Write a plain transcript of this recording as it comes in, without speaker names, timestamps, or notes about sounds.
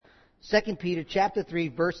2 Peter chapter 3,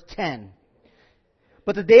 verse 10.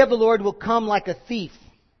 But the day of the Lord will come like a thief,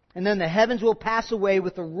 and then the heavens will pass away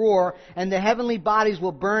with a roar, and the heavenly bodies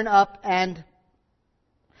will burn up and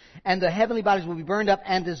the heavenly bodies will be burned up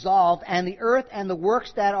and dissolved, and the earth and the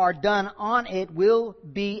works that are done on it will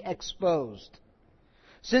be exposed.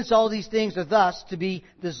 Since all these things are thus to be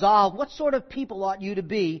dissolved, what sort of people ought you to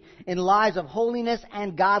be in lives of holiness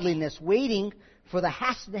and godliness, waiting for the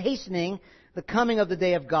hastening the coming of the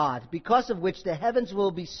day of God, because of which the heavens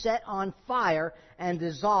will be set on fire and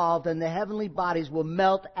dissolved, and the heavenly bodies will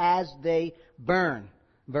melt as they burn.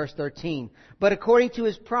 Verse 13. But according to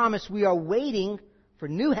His promise, we are waiting for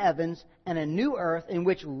new heavens and a new earth in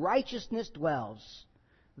which righteousness dwells.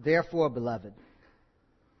 Therefore, beloved,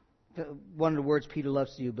 one of the words Peter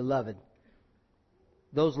loves to use, beloved,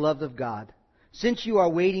 those loved of God, since you are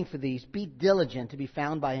waiting for these, be diligent to be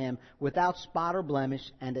found by Him without spot or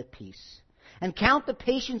blemish and at peace. And count the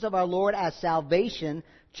patience of our Lord as salvation,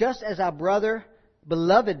 just as our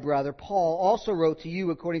beloved brother Paul also wrote to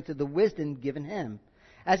you according to the wisdom given him,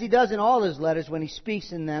 as he does in all his letters when he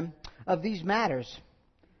speaks in them of these matters.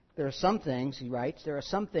 There are some things, he writes, there are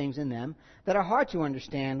some things in them that are hard to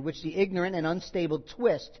understand, which the ignorant and unstable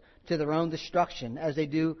twist to their own destruction, as they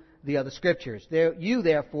do the other Scriptures. You,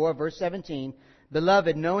 therefore, verse 17,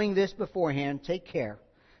 beloved, knowing this beforehand, take care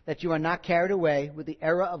that you are not carried away with the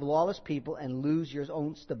error of lawless people and lose your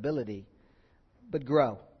own stability, but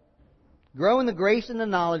grow. Grow in the grace and the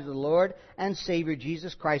knowledge of the Lord and Savior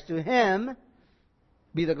Jesus Christ. To Him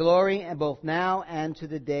be the glory, and both now and to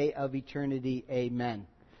the day of eternity. Amen.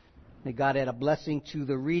 May God add a blessing to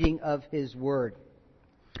the reading of His Word.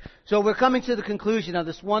 So we're coming to the conclusion of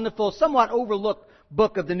this wonderful, somewhat overlooked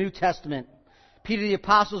book of the New Testament. Peter the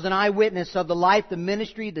Apostle is an eyewitness of the life, the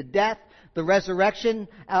ministry, the death, the resurrection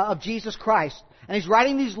of Jesus Christ. And he's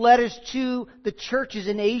writing these letters to the churches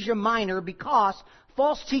in Asia Minor because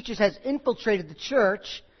false teachers has infiltrated the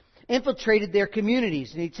church, infiltrated their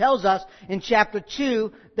communities. And he tells us in chapter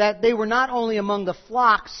 2 that they were not only among the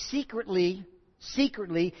flock secretly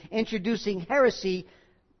introducing heresy,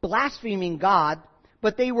 blaspheming God,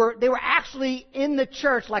 but they were actually in the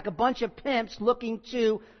church like a bunch of pimps looking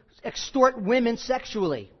to extort women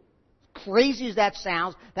sexually. Crazy as that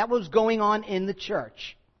sounds, that was going on in the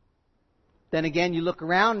church. Then again, you look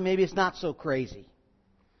around, maybe it's not so crazy.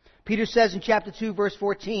 Peter says in chapter 2, verse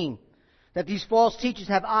 14, that these false teachers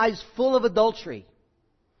have eyes full of adultery.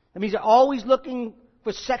 That means they're always looking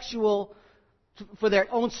for their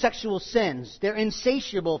own sexual sins. They're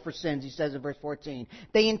insatiable for sins, he says in verse 14.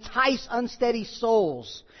 They entice unsteady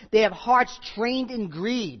souls. They have hearts trained in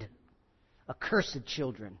greed. Accursed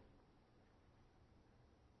children.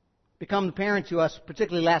 Become apparent to us,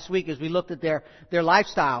 particularly last week as we looked at their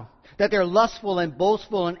lifestyle, that their lustful and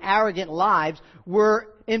boastful and arrogant lives were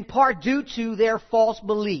in part due to their false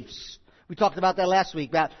beliefs. We talked about that last week,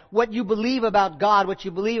 about what you believe about God, what you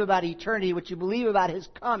believe about eternity, what you believe about His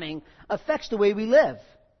coming affects the way we live.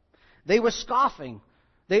 They were scoffing.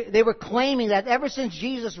 They were claiming that ever since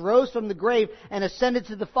Jesus rose from the grave and ascended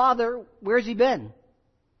to the Father, where's He been?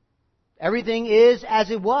 Everything is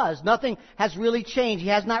as it was. Nothing has really changed. He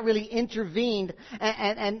has not really intervened.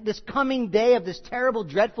 And this coming day of this terrible,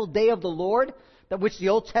 dreadful day of the Lord, that which the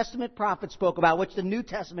Old Testament prophet spoke about, which the New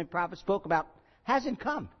Testament prophet spoke about, hasn't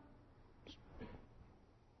come.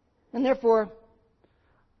 And therefore,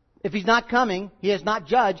 if He's not coming, He has not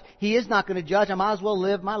judged. He is not going to judge. I might as well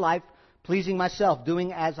live my life pleasing myself,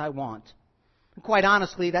 doing as I want. And quite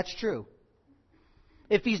honestly, that's true.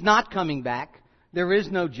 If He's not coming back, there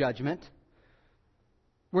is no judgment.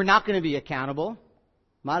 We're not going to be accountable.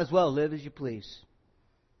 Might as well live as you please.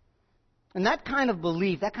 And that kind of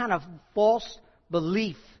belief, that kind of false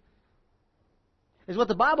belief, is what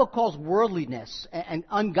the Bible calls worldliness and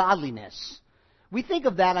ungodliness. We think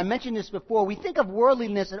of that, I mentioned this before, we think of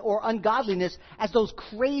worldliness or ungodliness as those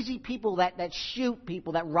crazy people that shoot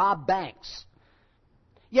people, that rob banks.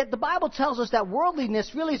 Yet the Bible tells us that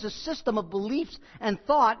worldliness really is a system of beliefs and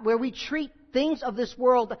thought where we treat things of this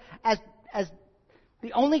world as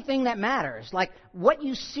the only thing that matters. Like what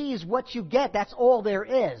you see is what you get. That's all there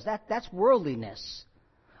is. That's worldliness.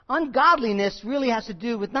 Ungodliness really has to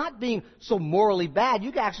do with not being so morally bad.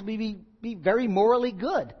 You can actually be very morally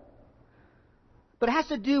good. But it has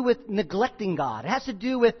to do with neglecting God. It has to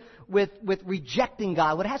do with rejecting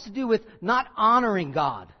God. It has to do with not honoring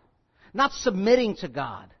God. Not submitting to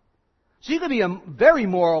God. So you could be a very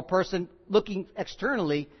moral person looking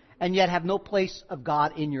externally and yet have no place of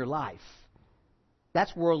God in your life.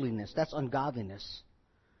 That's worldliness. That's ungodliness.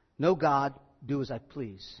 No God, do as I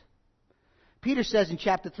please. Peter says in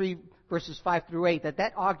chapter 3, verses 5 through 8,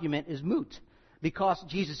 that argument is moot. because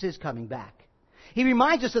Jesus is coming back. He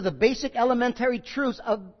reminds us of the basic elementary truths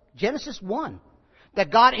of Genesis 1. That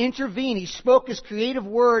God intervened. He spoke His creative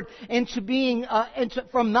word into being,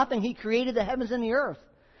 from nothing. He created the heavens and the earth.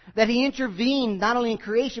 That He intervened not only in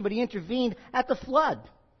creation, but He intervened at the flood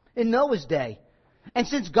in Noah's day. And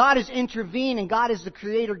since God has intervened and God is the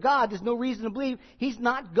creator God, there's no reason to believe He's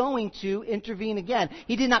not going to intervene again.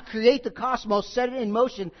 He did not create the cosmos, set it in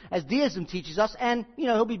motion as deism teaches us, and,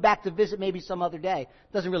 He'll be back to visit maybe some other day.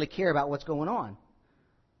 Doesn't really care about what's going on.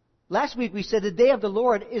 Last week we said the day of the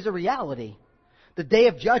Lord is a reality. The day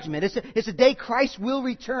of judgment. It's a day Christ will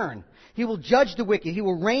return. He will judge the wicked. He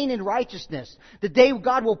will reign in righteousness. The day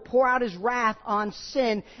God will pour out His wrath on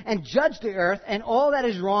sin and judge the earth, and all that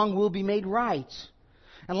is wrong will be made right.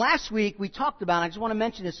 And last week we talked about, I just want to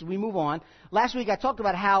mention this as we move on. Last week I talked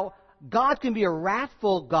about how God can be a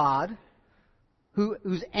wrathful God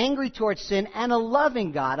who's angry towards sin, and a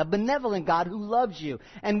loving God, a benevolent God who loves you,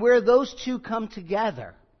 and where those two come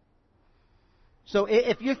together. So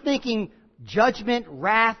if you're thinking judgment,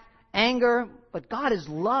 wrath, anger, but God is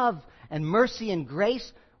love and mercy and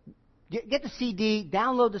grace. Get the CD,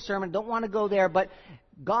 download the sermon. Don't want to go there, but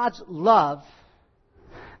God's love,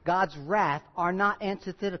 God's wrath are not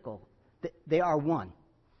antithetical. They are one.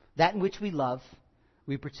 That in which we love,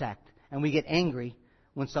 we protect, and we get angry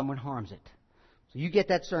when someone harms it. So you get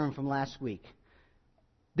that sermon from last week.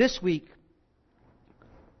 This week,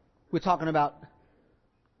 we're talking about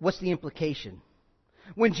what's the implication.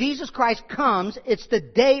 When Jesus Christ comes, it's the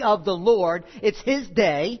day of the Lord. It's His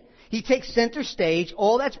day. He takes center stage.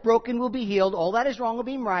 All that's broken will be healed. All that is wrong will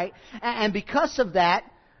be right. And because of that,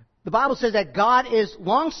 the Bible says that God is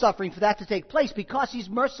long-suffering for that to take place because He's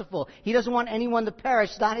merciful. He doesn't want anyone to perish.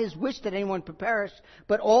 It's not His wish that anyone perish,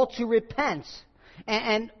 but all to repent.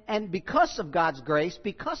 And because of God's grace,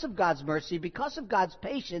 because of God's mercy, because of God's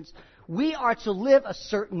patience, we are to live a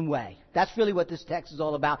certain way. That's really what this text is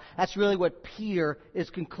all about. That's really what Peter is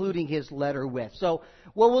concluding his letter with. So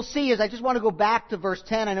what we'll see is, I just want to go back to verse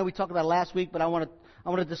 10. I know we talked about it last week, but I want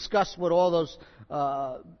to discuss what all those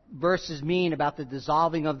verses mean about the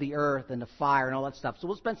dissolving of the earth and the fire and all that stuff. So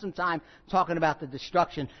we'll spend some time talking about the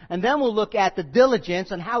destruction. And then we'll look at the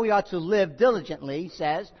diligence and how we ought to live diligently, he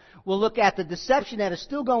says. We'll look at the deception that is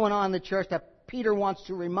still going on in the church that Peter wants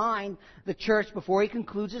to remind the church before he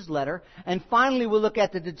concludes his letter. And finally, we'll look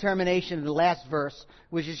at the determination of the last verse,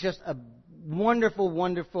 which is just a wonderful,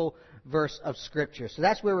 wonderful verse of Scripture. So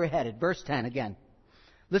that's where we're headed. Verse 10 again.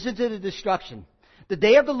 Listen to the destruction. The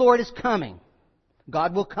day of the Lord is coming.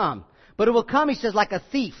 God will come. But it will come, he says, like a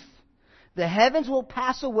thief. The heavens will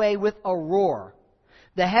pass away with a roar.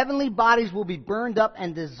 The heavenly bodies will be burned up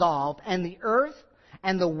and dissolved, and the earth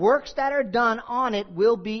and the works that are done on it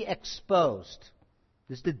will be exposed.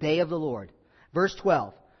 This is the day of the Lord. Verse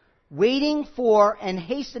 12. Waiting for and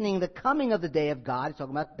hastening the coming of the day of God. He's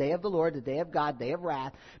talking about the day of the Lord, the day of God, day of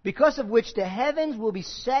wrath. Because of which the heavens will be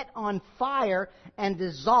set on fire and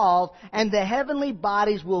dissolved, and the heavenly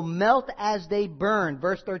bodies will melt as they burn.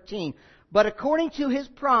 Verse 13. But according to His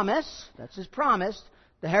promise, that's His promise,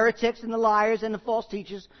 the heretics and the liars and the false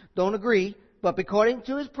teachers don't agree, but according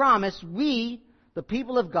to His promise, we, the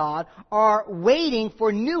people of God, are waiting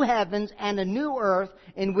for new heavens and a new earth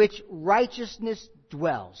in which righteousness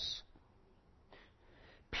dwells.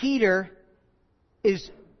 Peter is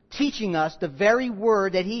teaching us the very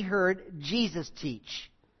word that he heard Jesus teach.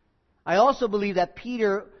 I also believe that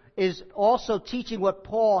Peter is also teaching what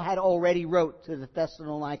Paul had already wrote to the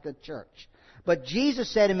Thessalonica church. But Jesus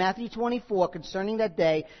said in Matthew 24 concerning that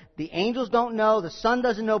day, the angels don't know, the Son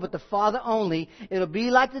doesn't know, but the Father only. It'll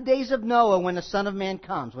be like the days of Noah when the Son of Man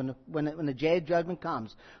comes, when the day of judgment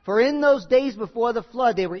comes. For in those days before the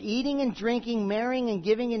flood, they were eating and drinking, marrying and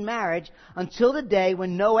giving in marriage until the day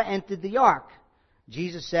when Noah entered the ark.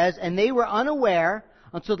 Jesus says, and they were unaware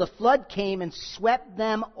until the flood came and swept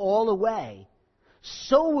them all away.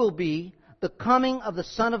 So will be the coming of the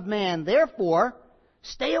Son of Man. Therefore,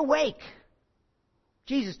 stay awake.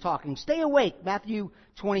 Jesus talking. Stay awake, Matthew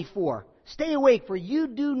 24. Stay awake, for you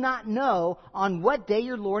do not know on what day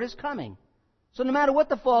your Lord is coming. So no matter what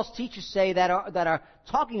the false teachers say that are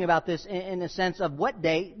talking about this in the sense of what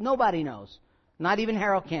day, nobody knows. Not even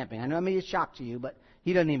Harold Camping. I know it may be a shock to you, but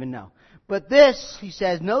he doesn't even know. But this, he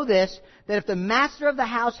says, know this, that if the master of the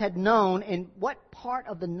house had known in what part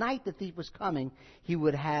of the night the thief was coming, he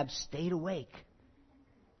would have stayed awake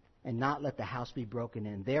and not let the house be broken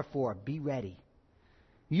in. Therefore, be ready.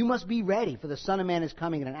 You must be ready, for the Son of Man is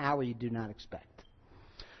coming in an hour you do not expect.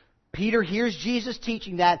 Peter hears Jesus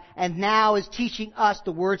teaching that, and now is teaching us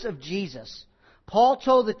the words of Jesus. Paul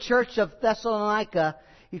told the church of Thessalonica,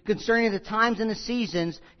 concerning the times and the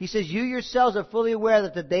seasons, he says, you yourselves are fully aware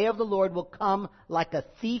that the day of the Lord will come like a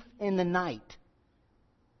thief in the night.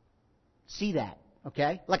 See that,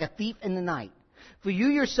 okay? Like a thief in the night. For you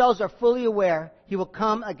yourselves are fully aware he will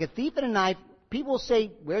come like a thief in the night. People will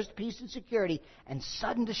say, where's peace and security? And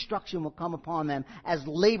sudden destruction will come upon them as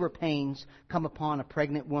labor pains come upon a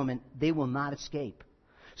pregnant woman. They will not escape.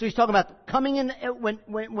 So he's talking about coming in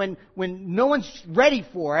when no one's ready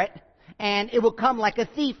for it, and it will come like a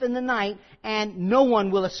thief in the night, and no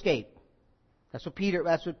one will escape. That's what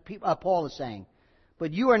Paul is saying.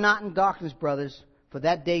 But you are not in darkness, brothers, for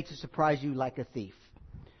that day to surprise you like a thief.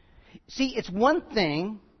 See, it's one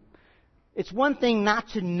thing not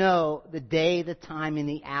to know the day, the time, and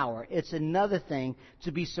the hour. It's another thing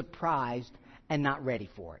to be surprised and not ready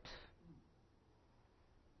for it.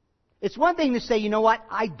 It's one thing to say, you know what,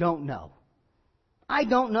 I don't know. I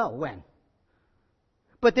don't know when.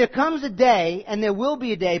 But there comes a day, and there will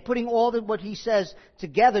be a day, putting all what he says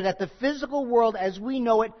together, that the physical world as we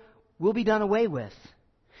know it will be done away with.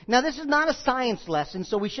 Now, this is not a science lesson,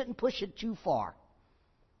 so we shouldn't push it too far.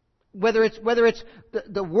 Whether it's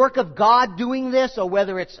the work of God doing this, or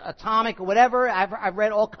whether it's atomic or whatever, I've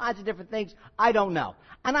read all kinds of different things. I don't know.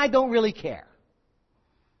 And I don't really care.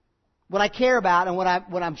 What I care about and what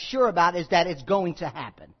I'm sure about is that it's going to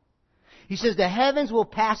happen. He says the heavens will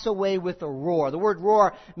pass away with a roar. The word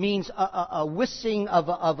roar means a whistling of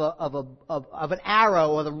an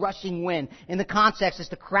arrow or the rushing wind. In the context, it's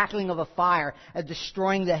the crackling of a fire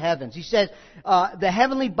destroying the heavens. He says the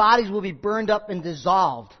heavenly bodies will be burned up and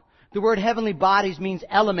dissolved. The word heavenly bodies means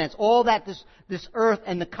elements. All that this earth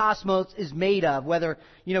and the cosmos is made of. Whether,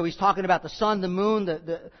 he's talking about the sun, the moon,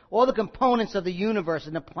 all the components of the universe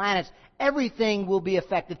and the planets. Everything will be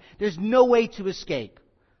affected. There's no way to escape.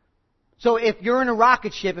 So if you're in a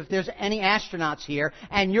rocket ship, if there's any astronauts here,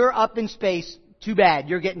 and you're up in space, too bad.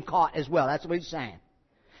 You're getting caught as well. That's what he's saying.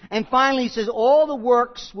 And finally, he says all the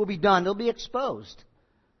works will be done. They'll be exposed.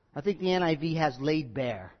 I think the NIV has laid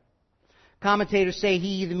bare. Commentators say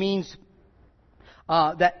he either means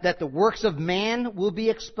that the works of man will be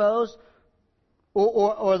exposed,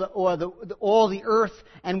 or all the earth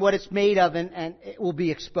and what it's made of, and it will be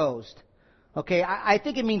exposed. Okay, I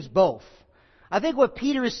think it means both. I think what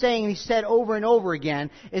Peter is saying, and he said over and over again,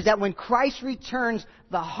 is that when Christ returns,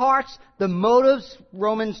 the hearts, the motives,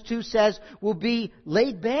 Romans 2 says, will be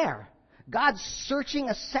laid bare. God's searching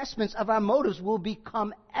assessments of our motives will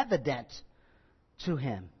become evident to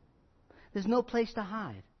him. There's no place to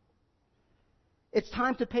hide. It's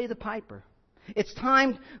time to pay the piper. It's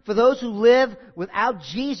time for those who live without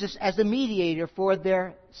Jesus as the mediator for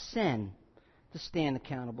their sin to stand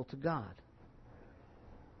accountable to God.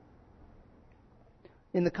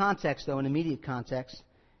 In the context, though, in immediate context,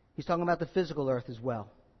 he's talking about the physical earth as well.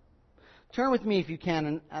 Turn with me, if you can,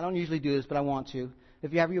 and I don't usually do this, but I want to.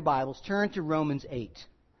 If you have your Bibles, turn to Romans 8.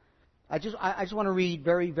 I just want to read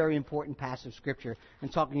very, very important passage of Scripture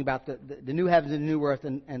and talking about the new heavens and the new earth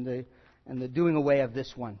and the doing away of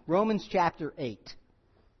this one. Romans chapter 8.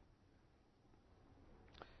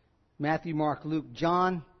 Matthew, Mark, Luke,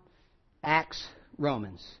 John, Acts,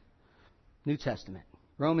 Romans. New Testament.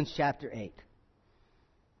 Romans chapter 8.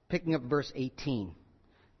 Picking up verse 18.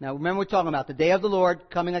 Now remember, we're talking about the day of the Lord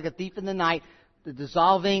coming like a thief in the night, the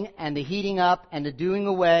dissolving and the heating up and the doing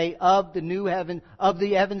away of the new heaven, of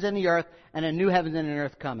the heavens and the earth, and a new heavens and an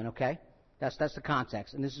earth coming, okay? That's the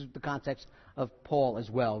context. And this is the context of Paul as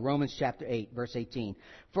well. Romans chapter 8, verse 18.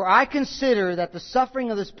 For I consider that the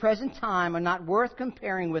suffering of this present time are not worth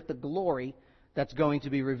comparing with the glory that's going to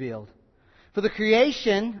be revealed. For the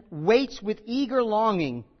creation waits with eager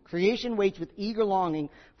longing. Creation waits with eager longing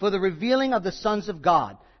for the revealing of the sons of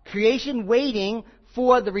God. Creation waiting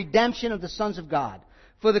for the redemption of the sons of God.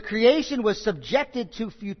 For the creation was subjected to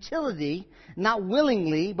futility, not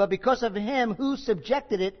willingly, but because of him who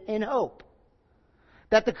subjected it in hope.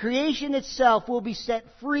 That the creation itself will be set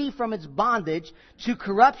free from its bondage to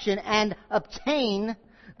corruption and obtain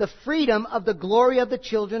the freedom of the glory of the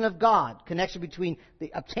children of God. Connection between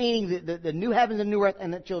obtaining the new heavens and new earth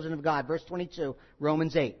and the children of God. Verse 22,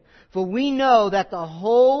 Romans 8. For we know that the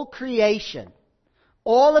whole creation,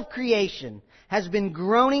 all of creation, has been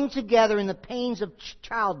groaning together in the pains of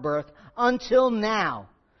childbirth until now.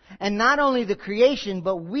 And not only the creation,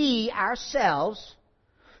 but we ourselves,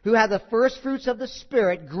 who have the first fruits of the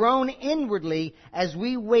Spirit, groan inwardly as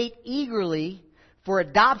we wait eagerly for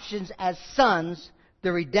adoptions as sons,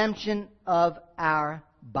 the redemption of our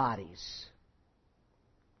bodies.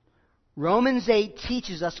 Romans 8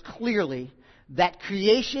 teaches us clearly that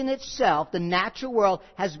creation itself, the natural world,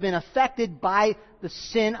 has been affected by the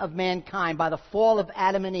sin of mankind, by the fall of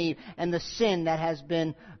Adam and Eve, and the sin that has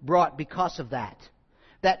been brought because of that.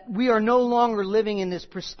 That we are no longer living in this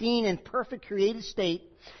pristine and perfect created state,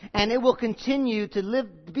 and it will continue to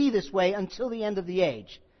be this way until the end of the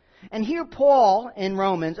age. And here Paul, in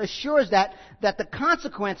Romans, assures that the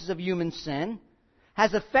consequences of human sin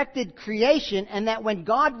has affected creation, and that when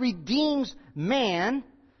God redeems man,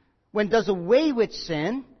 when does away with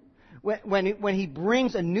sin, when He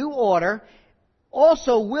brings a new order,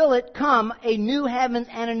 also will it come a new heavens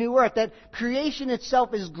and a new earth. That creation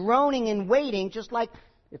itself is groaning and waiting, just like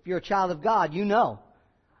if you're a child of God, you know.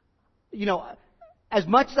 You know, as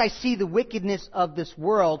much as I see the wickedness of this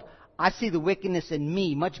world, I see the wickedness in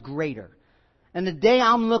me much greater. And the day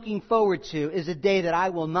I'm looking forward to is a day that I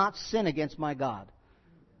will not sin against my God.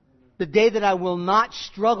 The day that I will not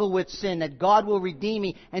struggle with sin, that God will redeem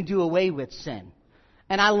me and do away with sin.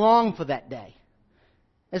 And I long for that day.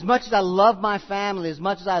 As much as I love my family, as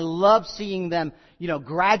much as I love seeing them,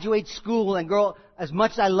 graduate school and grow, as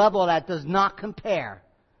much as I love all that, does not compare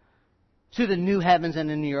to the new heavens and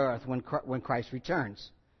the new earth when Christ returns.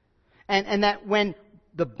 And that when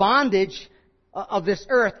the bondage of this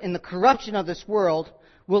earth and the corruption of this world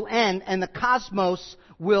will end, and the cosmos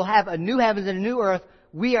will have a new heavens and a new earth,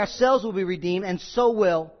 we ourselves will be redeemed, and so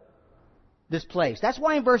will this place. That's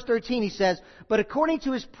why in verse 13 he says, but according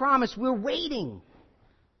to His promise, we're waiting.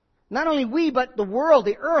 Not only we, but the world,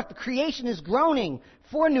 the earth, the creation is groaning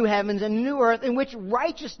for new heavens and new earth in which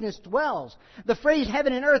righteousness dwells. The phrase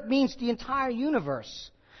heaven and earth means the entire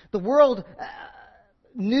universe. The world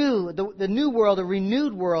new, the new world, a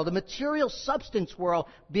renewed world, a material substance world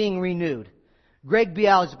being renewed. Greg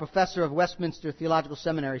Bial is a professor of Westminster Theological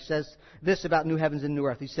Seminary, says this about new heavens and new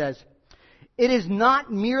earth. He says, it is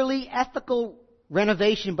not merely ethical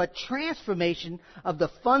renovation, but transformation of the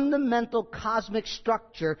fundamental cosmic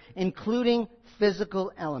structure, including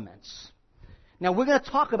physical elements. Now, we're going to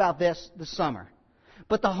talk about this summer.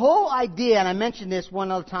 But the whole idea, and I mentioned this one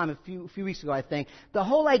other time a few weeks ago, I think, the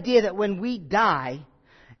whole idea that when we die,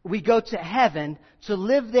 we go to heaven to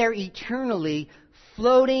live there eternally,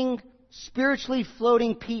 spiritually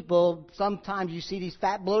floating people. Sometimes you see these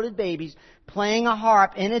fat bloated babies playing a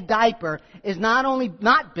harp in a diaper, is not only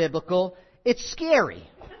not biblical, it's scary.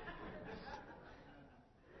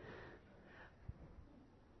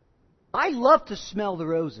 I love to smell the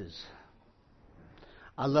roses.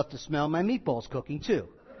 I love to smell my meatballs cooking too.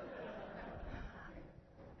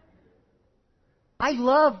 I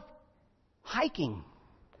love hiking.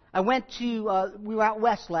 we were out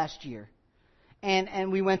west last year,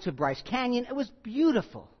 and we went to Bryce Canyon. It was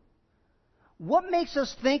beautiful. What makes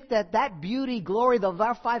us think that beauty, glory of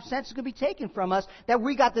our five senses could be taken from us, that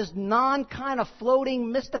we got this kind of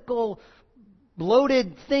floating, mystical,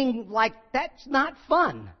 bloated thing like that's not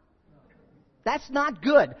fun? That's not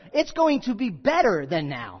good. It's going to be better than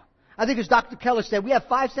now. I think as Dr. Keller said, we have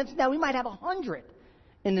 5 senses now, we might have 100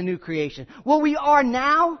 in the new creation. What we are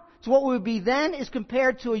now to what we would be then is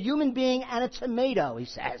compared to a human being and a tomato, he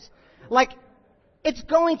says. Like, it's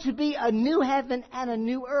going to be a new heaven and a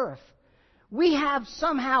new earth. We have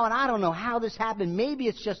somehow, and I don't know how this happened, maybe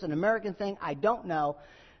it's just an American thing, I don't know.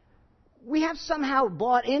 We have somehow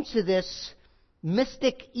bought into this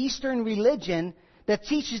mystic Eastern religion that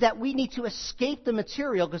teaches that we need to escape the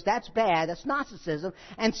material, because that's bad, that's Gnosticism,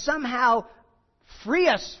 and somehow free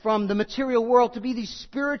us from the material world to be these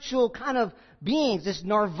spiritual kind of beings, this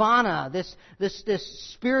nirvana, this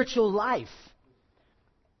spiritual life.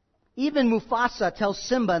 Even Mufasa tells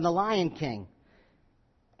Simba in The Lion King,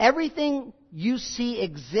 everything you see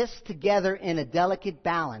exists together in a delicate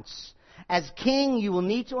balance. As king, you will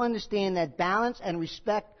need to understand that balance and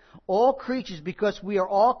respect all creatures because we are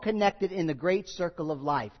all connected in the great circle of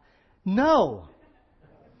life. No,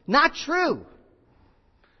 not true.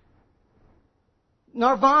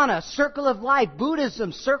 Nirvana, circle of life.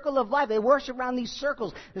 Buddhism, circle of life. They worship around these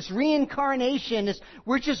circles. This reincarnation,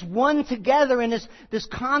 we're just one together in this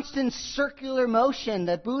constant circular motion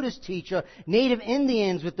that Buddhists teach. Or Native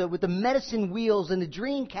Indians with the medicine wheels and the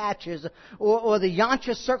dream catchers, or the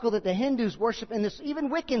yantra circle that the Hindus worship, and this even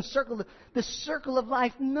Wiccan circle, the circle of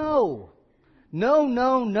life. No.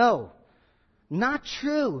 Not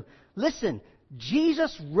true. Listen.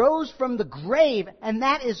 Jesus rose from the grave, and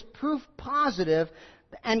that is proof positive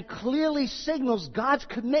and clearly signals God's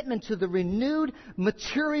commitment to the renewed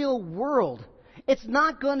material world. It's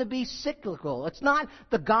not going to be cyclical. It's not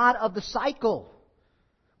the God of the cycle.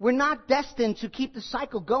 We're not destined to keep the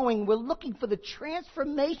cycle going. We're looking for the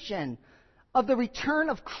transformation of the return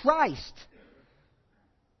of Christ.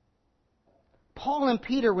 Paul and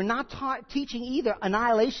Peter were not teaching either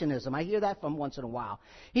annihilationism. I hear that from once in a while.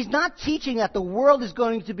 He's not teaching that the world is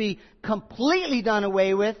going to be completely done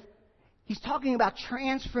away with. He's talking about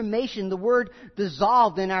transformation. The word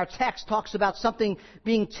dissolved in our text talks about something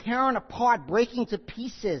being torn apart, breaking to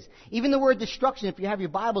pieces. Even the word destruction, if you have your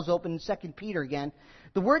Bibles open in 2 Peter again,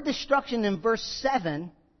 the word destruction in verse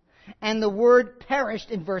 7 and the word perished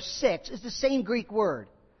in verse 6 is the same Greek word.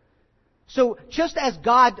 So just as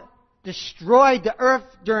God destroyed the earth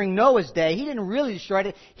during Noah's day, He didn't really destroy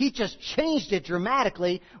it. He just changed it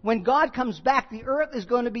dramatically. When God comes back, the earth is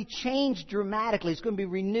going to be changed dramatically. It's going to be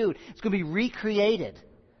renewed. It's going to be recreated.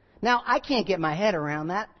 Now, I can't get my head around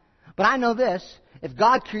that, but I know this. If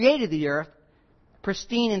God created the earth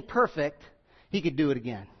pristine and perfect, He could do it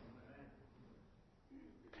again.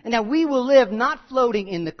 And now we will live not floating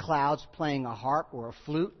in the clouds playing a harp or a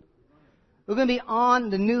flute. We're going to be on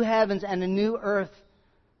the new heavens and the new earth.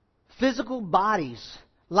 Physical bodies,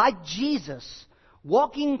 like Jesus,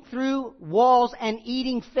 walking through walls and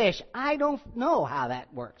eating fish. I don't know how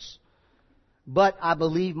that works. But I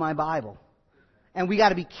believe my Bible. And we got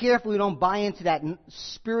to be careful we don't buy into that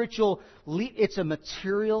spiritual, it's a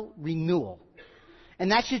material renewal.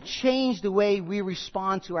 And that should change the way we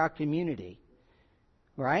respond to our community.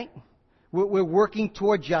 Right? We're working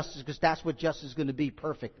toward justice because that's what justice is going to be,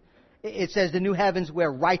 perfect. It says the new heavens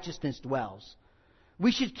where righteousness dwells.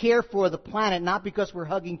 We should care for the planet not because we're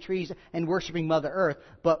hugging trees and worshiping Mother Earth,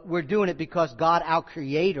 but we're doing it because God, our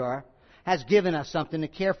Creator, has given us something to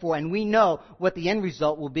care for. And we know what the end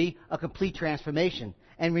result will be, a complete transformation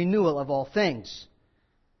and renewal of all things.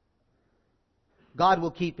 God will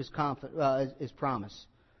keep His promise.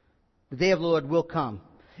 The day of the Lord will come.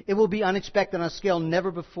 It will be unexpected on a scale never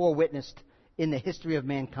before witnessed in the history of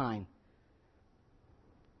mankind.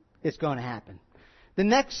 It's going to happen. The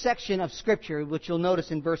next section of Scripture, which you'll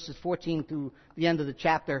notice in verses 14 through the end of the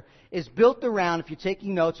chapter, is built around, if you're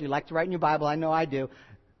taking notes, or you like to write in your Bible, I know I do,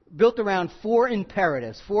 built around 4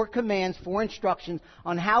 imperatives, 4 commands, 4 instructions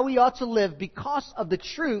on how we ought to live because of the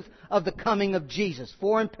truth of the coming of Jesus.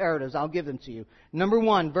 4 imperatives, I'll give them to you. Number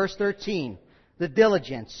 1, verse 13, the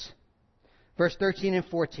diligence. Verse 13 and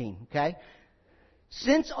 14, okay?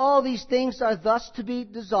 Since all these things are thus to be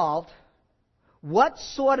dissolved, what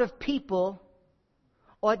sort of people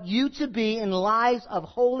ought you to be in lives of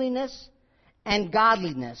holiness and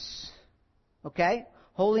godliness? Okay?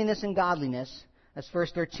 Holiness and godliness. That's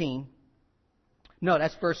verse 13. No,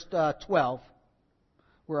 that's verse 12.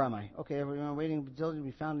 Where am I? Okay, everyone waiting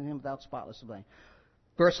diligently to be found in Him without spotless blame.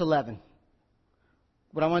 Verse 11.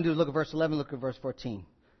 What I want to do is look at verse 11, look at verse 14.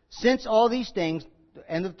 Since all these things, the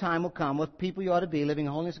end of time will come, what people you ought to be, living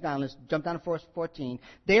in holiness and godliness. Jump down to verse 14.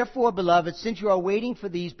 Therefore, beloved, since you are waiting for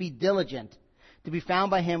these, be diligent to be found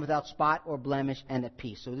by Him without spot or blemish and at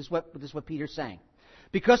peace. So this is what Peter's saying.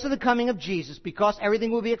 Because of the coming of Jesus, because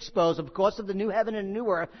everything will be exposed, and because of the new heaven and new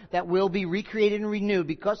earth that will be recreated and renewed,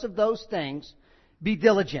 because of those things, be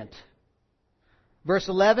diligent. Verse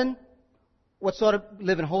 11, what sort of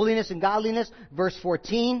live in holiness and godliness? Verse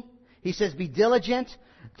 14, he says, be diligent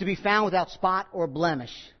to be found without spot or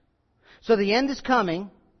blemish. So the end is coming,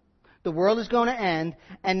 the world is going to end,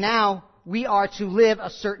 and now we are to live a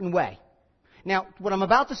certain way. Now, what I'm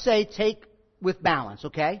about to say, take with balance,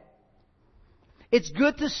 okay? It's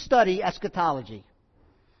good to study eschatology,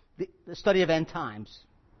 the study of end times.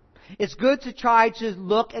 It's good to try to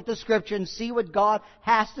look at the Scripture and see what God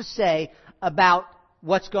has to say about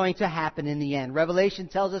what's going to happen in the end. Revelation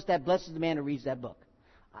tells us that blessed is the man who reads that book.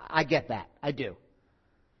 I get that. I do.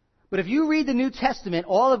 But if you read the New Testament,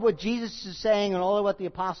 all of what Jesus is saying and all of what the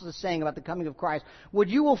apostles are saying about the coming of Christ, what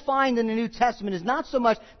you will find in the New Testament is not so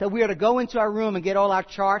much that we are to go into our room and get all our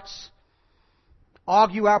charts,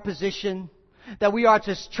 argue our position, that we are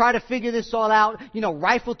to try to figure this all out,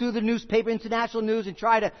 rifle through the newspaper, international news, and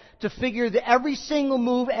try to figure every single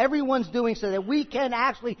move everyone's doing so that we can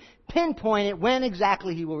actually pinpoint it when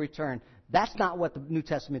exactly He will return. That's not what the New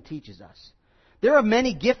Testament teaches us. There are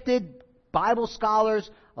many gifted Bible scholars,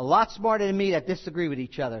 a lot smarter than me, that disagree with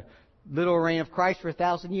each other. Little reign of Christ for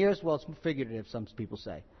 1,000 years? Well, it's figurative, some people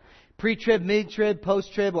say. Pre-trib, mid-trib,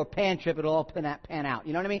 post-trib, or pan-trib, it'll all pan out.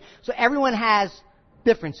 You know what I mean? So everyone has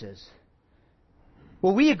differences.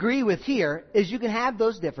 What we agree with here is you can have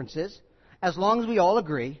those differences as long as we all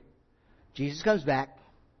agree Jesus comes back,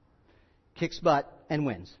 kicks butt, and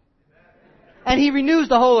wins. And He renews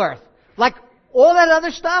the whole earth. Like all that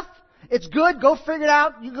other stuff, it's good, go figure it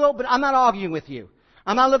out, you go, but I'm not arguing with you.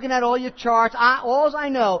 I'm not looking at all your charts. All I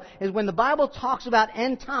know is when the Bible talks about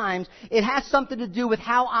end times, it has something to do with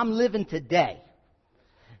how I'm living today.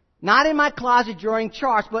 Not in my closet drawing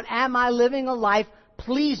charts, but am I living a life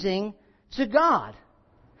pleasing to God.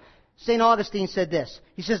 St. Augustine said this.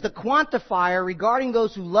 He says, the quantifier regarding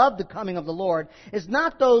those who love the coming of the Lord is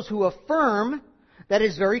not those who affirm that it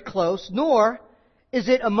is very close, nor is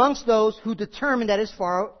it amongst those who determine that it is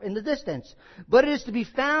far in the distance. But it is to be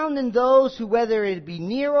found in those who, whether it be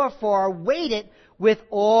near or far, wait it with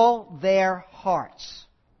all their hearts.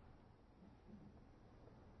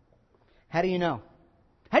 How do you know?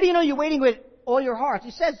 How do you know you're waiting with all your hearts?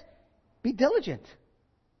 He says, be diligent.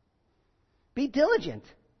 Be diligent.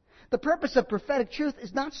 The purpose of prophetic truth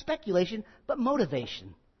is not speculation, but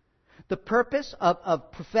motivation. The purpose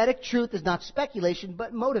of prophetic truth is not speculation,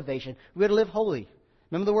 but motivation. We're to live holy.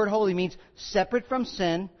 Remember, the word holy means separate from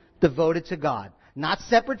sin, devoted to God. Not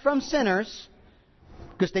separate from sinners,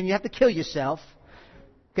 because then you have to kill yourself.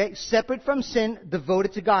 Okay, separate from sin,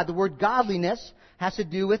 devoted to God. The word godliness has to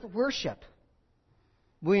do with worship.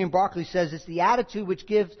 William Barclay says it's the attitude which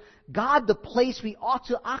gives God the place we ought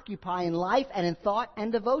to occupy in life and in thought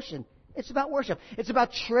and devotion. It's about worship. It's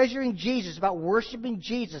about treasuring Jesus. It's about worshiping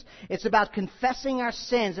Jesus. It's about confessing our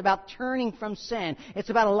sins, about turning from sin. It's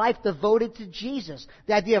about a life devoted to Jesus.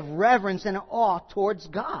 The idea of reverence and awe towards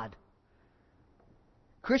God.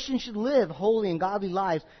 Christians should live holy and godly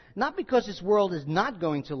lives, not because this world is not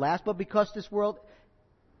going to last, but because this world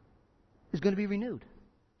is going to be renewed.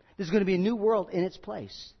 There's going to be a new world in its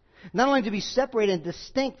place. Not only to be separated and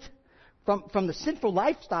distinct from the sinful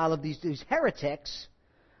lifestyle of these heretics,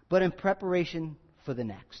 but in preparation for the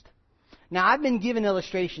next. Now, I've been given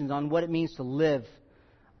illustrations on what it means to live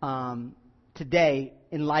today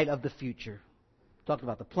in light of the future. Talked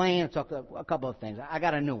about the plane. I talked about a couple of things. I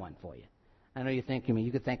got a new one for you. I know you're thanking me.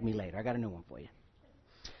 You could thank me later. I got a new one for you.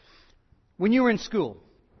 When you were in school,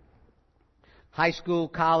 high school,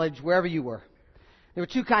 college, wherever you were, there were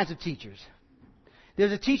two kinds of teachers. There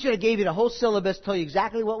was a teacher that gave you the whole syllabus, told you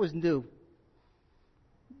exactly what was due.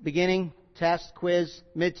 Beginning, test, quiz,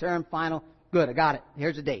 midterm, final. Good, I got it.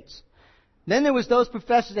 Here's the dates. Then there was those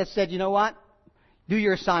professors that said, you know what? Do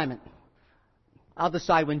your assignment. I'll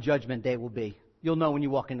decide when judgment day will be. You'll know when you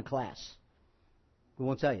walk into class. We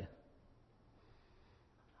won't tell you.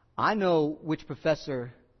 I know which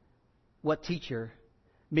professor, what teacher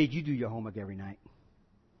made you do your homework every night.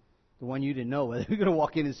 The one you didn't know whether you're going to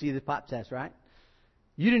walk in and see the pop test, right?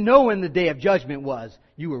 You didn't know when the day of judgment was.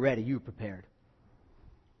 You were ready. You were prepared.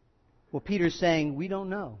 Well, Peter's saying, we don't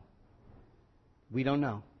know. We don't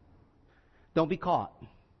know. Don't be caught.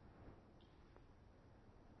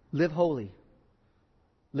 Live holy.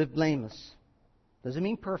 Live blameless. Doesn't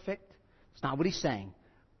mean perfect. It's not what he's saying.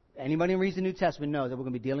 Anybody who reads the New Testament knows that we're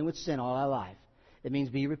going to be dealing with sin all our life. It means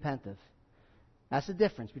be repentive. That's the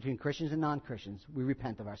difference between Christians and non-Christians. We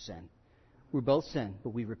repent of our sin. We both sin, but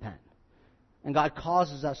we repent. And God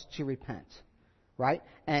causes us to repent. Right?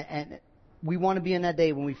 And we want to be in that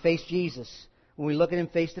day when we face Jesus, when we look at Him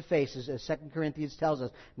face to face, as 2 Corinthians tells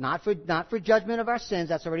us, not for judgment of our sins,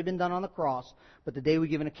 that's already been done on the cross, but the day we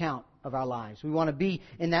give an account of our lives. We want to be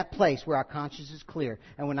in that place where our conscience is clear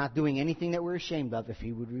and we're not doing anything that we're ashamed of if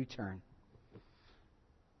He would return.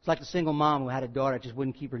 It's like the single mom who had a daughter that just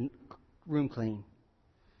wouldn't keep her room clean.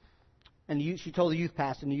 And she told the youth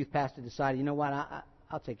pastor, and the youth pastor decided, you know what,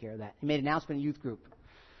 I'll take care of that. He made an announcement in youth group.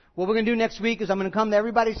 What we're going to do next week is I'm going to come to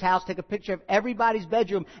everybody's house, take a picture of everybody's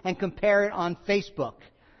bedroom, and compare it on Facebook.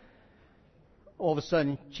 All of a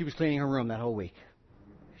sudden, she was cleaning her room that whole week.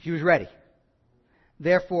 She was ready.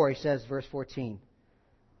 Therefore, he says, verse 14,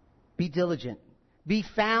 be diligent. Be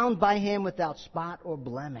found by Him without spot or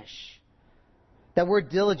blemish. That word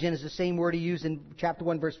diligent is the same word he used in chapter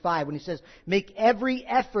 1, verse 5, when he says, make every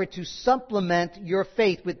effort to supplement your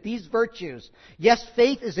faith with these virtues. Yes,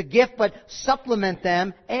 faith is a gift, but supplement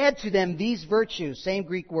them, add to them these virtues. Same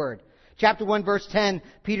Greek word. Chapter 1, verse 10,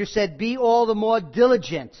 Peter said, be all the more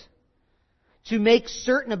diligent to make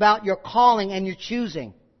certain about your calling and your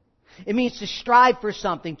choosing. It means to strive for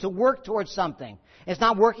something, to work towards something. It's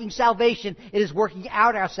not working salvation, it is working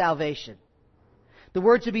out our salvation. The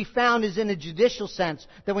word to be found is in a judicial sense,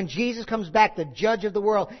 that when Jesus comes back, the judge of the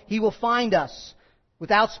world, He will find us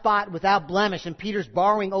without spot, without blemish. And Peter's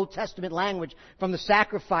borrowing Old Testament language from the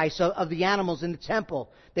sacrifice of the animals in the temple.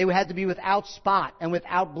 They had to be without spot and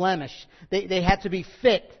without blemish. They had to be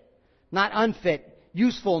fit, not unfit,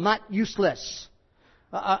 useful, not useless.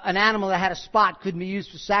 An animal that had a spot couldn't be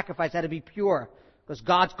used for sacrifice, it had to be pure. Because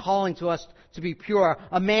God's calling to us to be pure.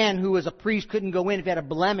 A man who was a priest couldn't go in if he had a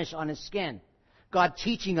blemish on his skin. God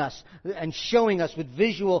teaching us and showing us with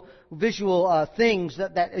visual things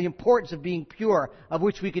that the importance of being pure, of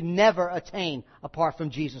which we could never attain apart from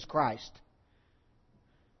Jesus Christ.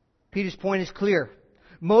 Peter's point is clear.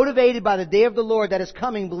 Motivated by the day of the Lord that is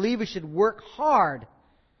coming, believers should work hard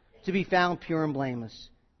to be found pure and blameless,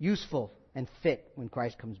 useful and fit when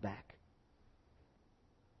Christ comes back.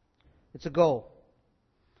 It's a goal.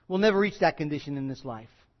 We'll never reach that condition in this life.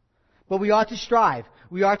 But we ought to strive.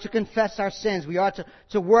 We ought to confess our sins. We ought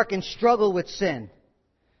to work and struggle with sin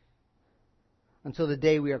until the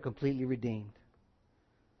day we are completely redeemed.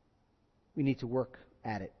 We need to work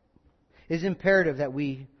at it. It is imperative that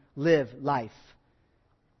we live life.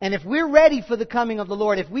 And if we're ready for the coming of the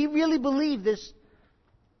Lord, if we really believe this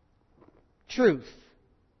truth,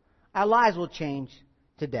 our lives will change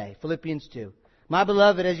today. Philippians 2. My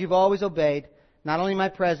beloved, as you've always obeyed, not only in my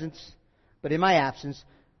presence, but in my absence,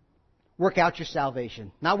 work out your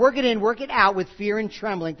salvation. Not work it in, work it out with fear and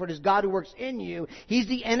trembling, for it is God who works in you. He's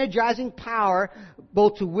the energizing power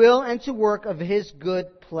both to will and to work of His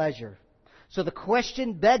good pleasure. So the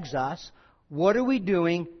question begs us, what are we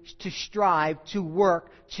doing to strive, to work,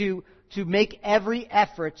 to make every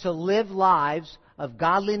effort to live lives of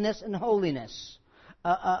godliness and holiness,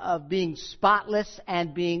 of being spotless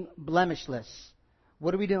and being blemishless?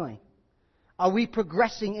 What are we doing? Are we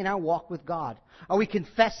progressing in our walk with God? Are we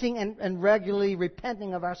confessing and regularly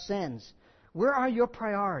repenting of our sins? Where are your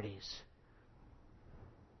priorities?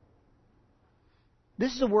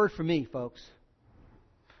 This is a word for me, folks.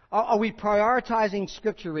 Are we prioritizing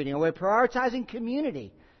Scripture reading? Are we prioritizing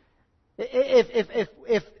community?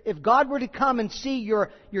 If God were to come and see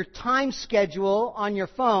your time schedule on your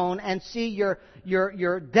phone and see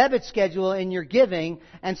your debit schedule in your giving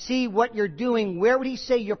and see what you're doing, where would He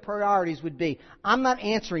say your priorities would be? I'm not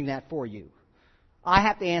answering that for you. I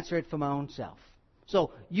have to answer it for my own self.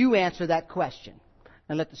 So you answer that question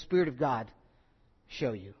and let the Spirit of God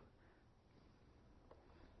show you.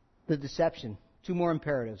 The deception. 2 more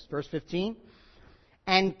imperatives. Verse 15.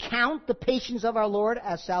 And count the patience of our Lord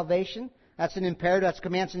as salvation. That's an imperative. That's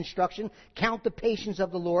command's instruction. Count the patience of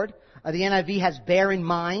the Lord. The NIV has bear in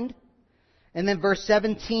mind. And then verse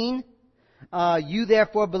 17. You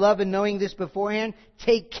therefore, beloved, knowing this beforehand,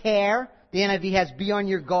 take care. The NIV has be on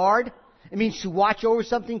your guard. It means to watch over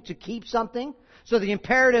something, to keep something. So the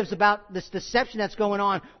imperatives about this deception that's going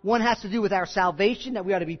on, one has to do with our salvation, that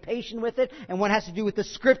we ought to be patient with it, and one has to do with the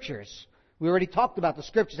Scriptures. We already talked about the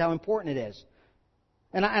Scriptures, how important it is.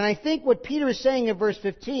 And I think what Peter is saying in verse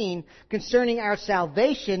 15 concerning our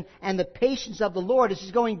salvation and the patience of the Lord, this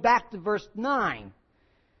is going back to verse 9.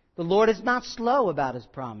 The Lord is not slow about His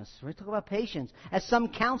promise. We're talking about patience. As some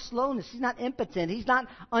count slowness, He's not impotent. He's not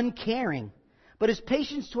uncaring. But His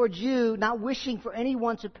patience towards you, not wishing for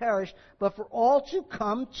anyone to perish, but for all to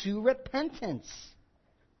come to repentance.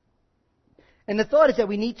 And the thought is that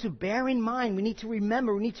we need to bear in mind, we need to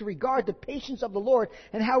remember, we need to regard the patience of the Lord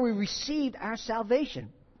and how we received our salvation.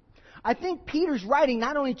 I think Peter's writing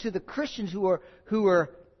not only to the Christians who are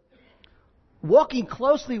walking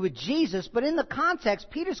closely with Jesus, but in the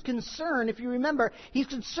context, Peter's concern, if you remember, he's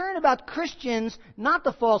concerned about Christians, not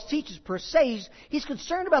the false teachers per se. He's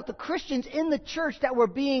concerned about the Christians in the church that were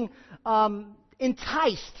being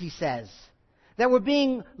enticed, he says, that were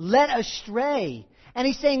being led astray. And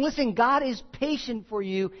he's saying, listen, God is patient for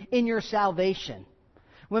you in your salvation.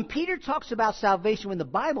 When Peter talks about salvation, when the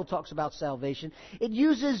Bible talks about salvation, it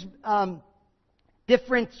uses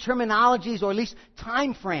different terminologies, or at least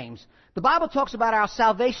time frames. The Bible talks about our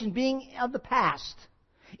salvation being of the past,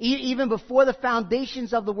 even before the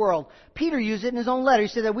foundations of the world. Peter used it in his own letter. He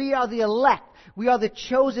said that we are the elect. We are the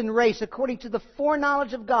chosen race according to the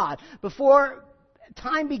foreknowledge of God before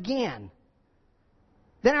time began.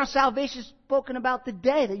 Then our salvation is spoken about the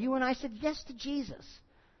day that you and I said yes to Jesus.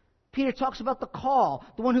 Peter talks about the call,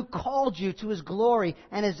 the one who called you to His glory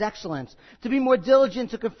and His excellence, to be more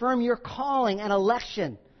diligent to confirm your calling and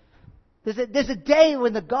election. There's a day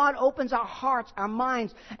when the God opens our hearts, our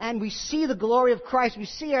minds, and we see the glory of Christ. We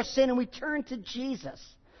see our sin and we turn to Jesus.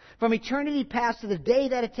 From eternity past to the day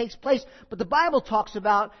that it takes place. But the Bible talks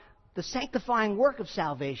about the sanctifying work of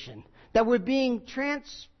salvation, that we're being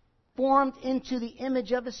transformed into the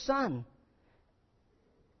image of His Son.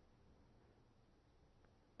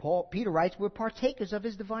 Peter writes, we're partakers of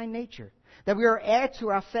His divine nature, that we are heirs to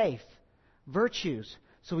our faith, virtues,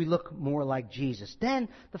 so we look more like Jesus. Then,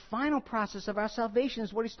 the final process of our salvation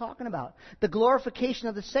is what he's talking about. The glorification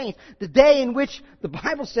of the saints. The day in which the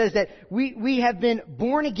Bible says that we have been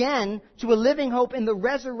born again to a living hope in the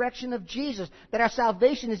resurrection of Jesus. That our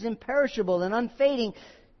salvation is imperishable and unfading,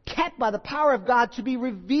 kept by the power of God to be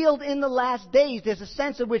revealed in the last days. There's a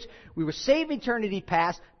sense in which we were saved eternity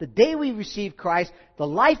past, the day we received Christ, the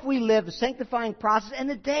life we live, the sanctifying process, and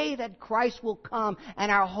the day that Christ will come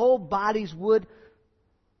and our whole bodies would,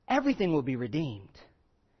 everything will be redeemed.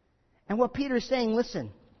 And what Peter is saying,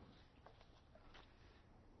 listen,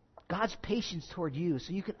 God's patience toward you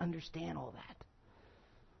so you can understand all that.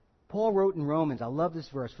 Paul wrote in Romans, I love this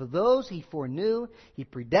verse, for those he foreknew, he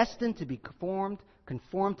predestined to be conformed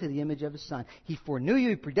to the image of his Son. He foreknew you,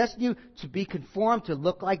 he predestined you to be conformed to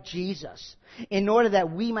look like Jesus, in order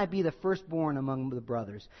that we might be the firstborn among the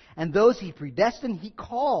brothers. And those he predestined, he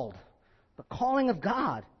called. The calling of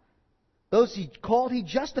God. Those he called, he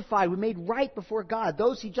justified. We made right before God.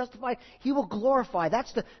 Those he justified, he will glorify.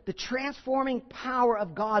 That's the transforming power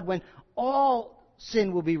of God when all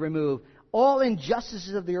sin will be removed. All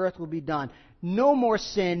injustices of the earth will be done. No more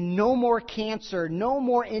sin, no more cancer, no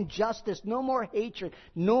more injustice, no more hatred,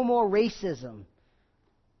 no more racism.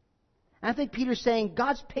 And I think Peter's saying,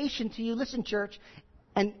 God's patient to you. Listen, church,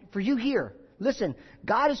 and for you here, listen,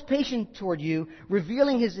 God is patient toward you,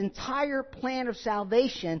 revealing his entire plan of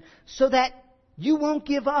salvation so that you won't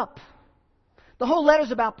give up. The whole letter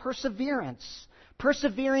is about perseverance,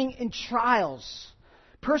 persevering in trials,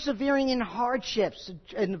 persevering in hardships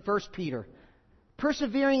in 1 Peter.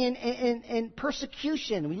 Persevering in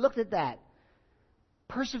persecution. We looked at that.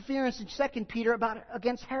 Perseverance in 2 Peter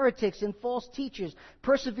against heretics and false teachers.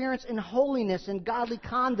 Perseverance in holiness and godly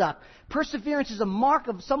conduct. Perseverance is a mark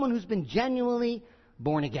of someone who's been genuinely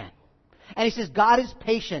born again. And he says, God is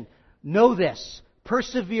patient. Know this.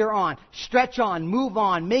 Persevere on. Stretch on. Move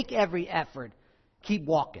on. Make every effort. Keep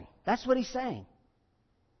walking. That's what he's saying.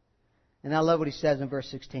 And I love what he says in verse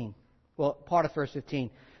 16. Well, part of verse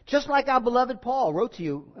 15. Just like our beloved Paul wrote to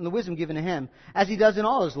you in the wisdom given to him, as he does in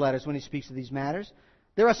all his letters when he speaks of these matters,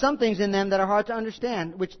 there are some things in them that are hard to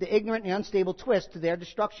understand, which the ignorant and unstable twist to their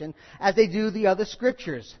destruction, as they do the other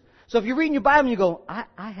scriptures. So if you're reading your Bible and you go,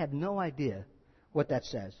 I have no idea what that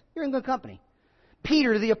says, you're in good company.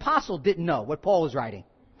 Peter, the apostle, didn't know what Paul was writing.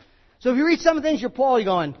 So if you read some of the things you're Paul, you're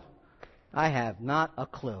going, I have not a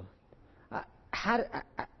clue.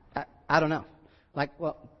 I don't know. Like,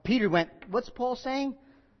 well, Peter went, what's Paul saying?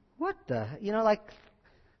 What the,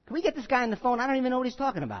 can we get this guy on the phone? I don't even know what he's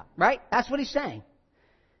talking about, right? That's what he's saying.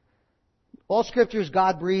 All Scripture is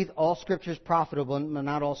God-breathed, all Scripture is profitable, but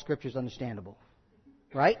not all Scripture is understandable,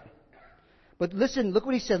 right? But listen, look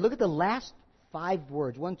what he said. Look at the last 5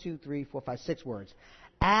 words. 1, 2, 3, 4, 5, 6 words.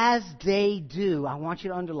 As they do, I want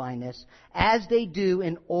you to underline this, as they do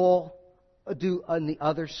in the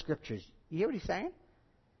other Scriptures. You hear what he's saying?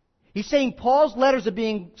 He's saying Paul's letters are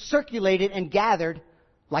being circulated and gathered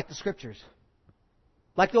like the Scriptures.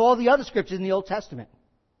 Like all the other Scriptures in the Old Testament.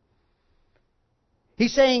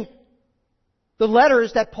 He's saying the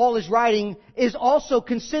letters that Paul is writing is also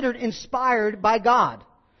considered inspired by God.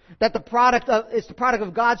 That it's the product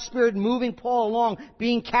of God's Spirit moving Paul along,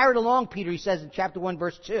 being carried along, Peter, he says in chapter 1,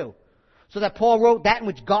 verse 2. So that Paul wrote that in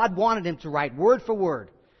which God wanted him to write, word for word.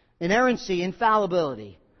 Inerrancy,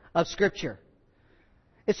 infallibility of Scripture.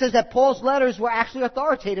 It says that Paul's letters were actually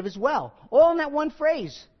authoritative as well. All in that one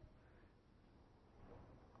phrase.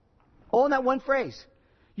 All in that one phrase.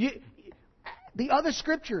 The other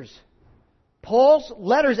Scriptures, Paul's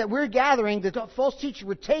letters that we're gathering, the false teachers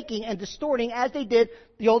were taking and distorting as they did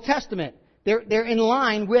the Old Testament. They're in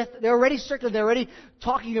line with, they're already circulating, they're already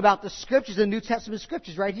talking about the Scriptures, the New Testament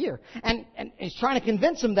Scriptures right here. And he's trying to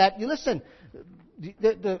convince them that, you listen,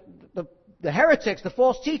 the heretics, the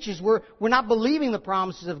false teachers were not believing the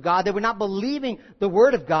promises of God. They were not believing the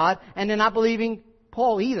Word of God, and they're not believing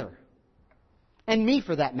Paul either. And me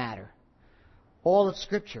for that matter. All of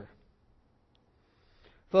Scripture.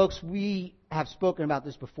 Folks, we have spoken about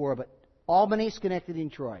this before, but Albany, Schenectady,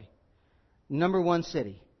 and Troy, number 1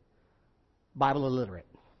 city, Bible illiterate.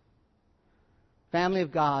 Family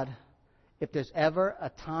of God, if there's ever a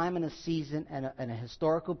time and a season and a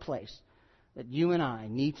historical place that you and I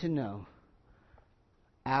need to know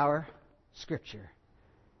our Scripture,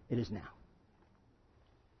 it is now.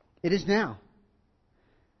 It is now.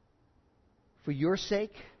 For your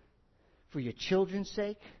sake, for your children's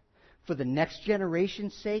sake, for the next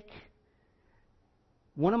generation's sake.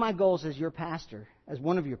 One of my goals as your pastor, as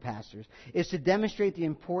one of your pastors, is to demonstrate the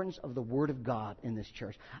importance of the Word of God in this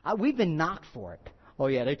church. We've been knocked for it. Oh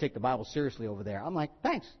yeah, they take the Bible seriously over there. I'm like,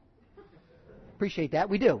 thanks. Appreciate that.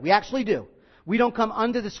 We do. We actually do. We don't come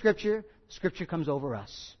under the Scripture. Scripture comes over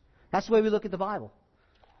us. That's the way we look at the Bible.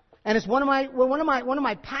 And it's one of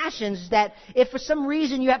my passions is that if for some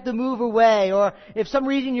reason you have to move away, or if some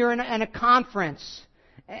reason you're in a conference,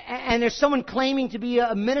 and there's someone claiming to be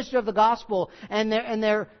a minister of the gospel, and they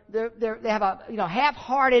have a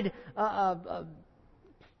half-hearted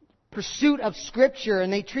pursuit of Scripture,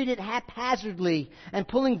 and they treat it haphazardly and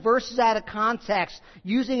pulling verses out of context,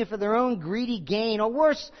 using it for their own greedy gain, or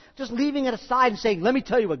worse, just leaving it aside and saying, let me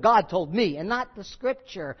tell you what God told me, and not the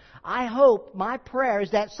Scripture. I hope, my prayer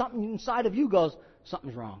is that something inside of you goes,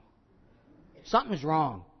 something's wrong. Something's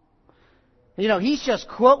wrong. You know, he's just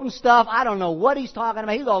quoting stuff. I don't know what he's talking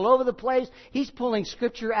about. He's all over the place. He's pulling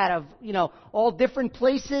scripture out of, all different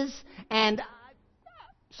places. And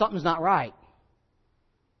something's not right.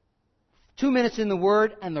 2 minutes in the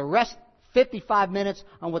Word and the rest 55 minutes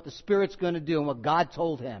on what the Spirit's going to do and what God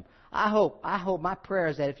told him. I hope my prayer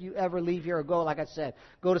is that if you ever leave here or go, like I said,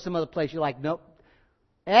 go to some other place, you're like, nope.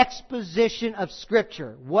 Exposition of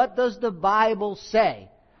Scripture. What does the Bible say?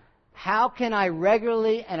 How can I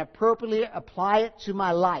regularly and appropriately apply it to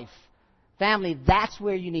my life? Family, that's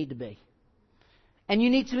where you need to be. And you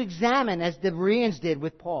need to examine, as the Bereans did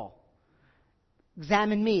with Paul.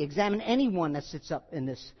 Examine me. Examine anyone that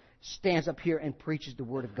stands up here and preaches the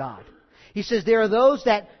Word of God. He says there are those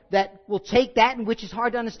that will take that which is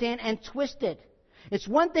hard to understand and twist it. It's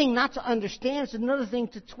one thing not to understand, it's another thing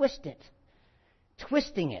to twist it.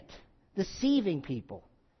 Twisting it. Deceiving people.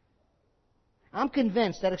 I'm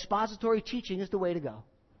convinced that expository teaching is the way to go.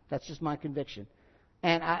 That's just my conviction.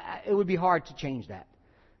 And it would be hard to change that.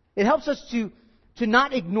 It helps us to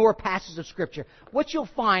not ignore passages of Scripture. What you'll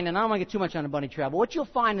find, and I don't want to get too much on a bunny trail, but what you'll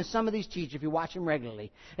find in some of these teachers, if you watch them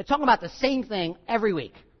regularly, they're talking about the same thing every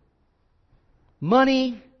week.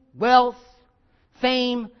 Money, wealth,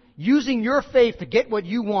 fame, using your faith to get what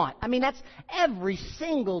you want. I mean, that's every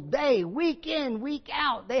single day, week in, week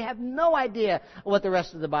out. They have no idea what the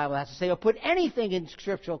rest of the Bible has to say or put anything in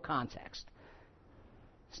scriptural context.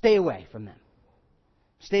 Stay away from them.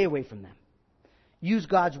 Stay away from them. Use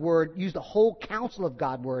God's Word, use the whole counsel of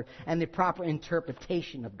God's Word and the proper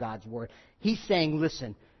interpretation of God's Word. He's saying,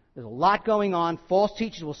 listen, there's a lot going on. False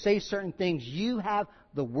teachers will say certain things. You have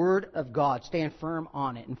the Word of God. Stand firm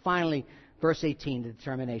on it. And finally, verse 18, the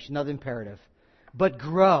determination, another imperative. But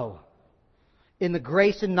grow in the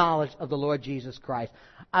grace and knowledge of the Lord Jesus Christ.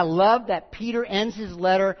 I love that Peter ends his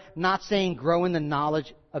letter not saying grow in the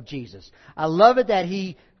knowledge of Jesus. I love it that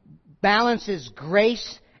he balances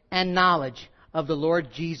grace and knowledge of the Lord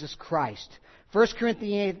Jesus Christ. 1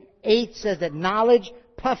 Corinthians 8 says that knowledge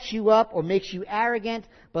puffs you up or makes you arrogant,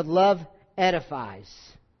 but love edifies.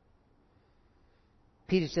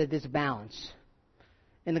 Peter said there's a balance.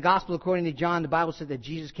 In the Gospel according to John, the Bible said that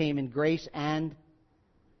Jesus came in grace and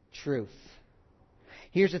truth.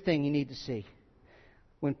 Here's the thing you need to see.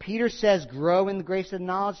 When Peter says grow in the grace and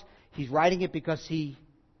knowledge, he's writing it because he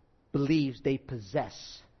believes they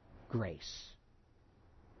possess grace.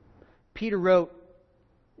 Peter wrote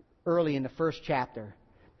early in the first chapter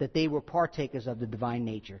that they were partakers of the divine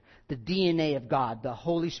nature, the DNA of God, the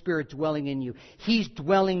Holy Spirit dwelling in you. He's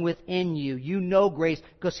dwelling within you. You know grace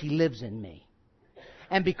because He lives in me.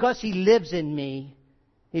 And because He lives in me,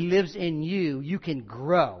 He lives in you, you can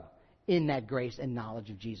grow in that grace and knowledge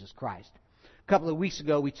of Jesus Christ. A couple of weeks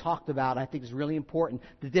ago we talked about, I think it's really important,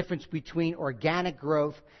 the difference between organic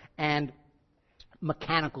growth and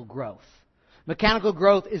mechanical growth. Mechanical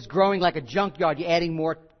growth is growing like a junkyard. You're adding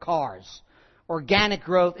more cars. Organic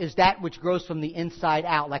growth is that which grows from the inside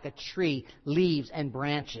out, like a tree, leaves and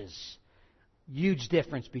branches. Huge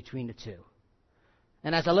difference between the two.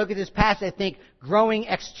 And as I look at this passage, I think growing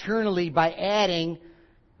externally by adding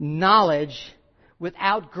knowledge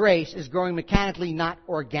without grace is growing mechanically, not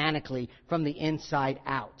organically, from the inside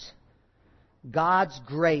out. God's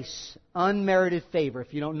grace, unmerited favor,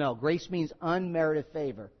 if you don't know, grace means unmerited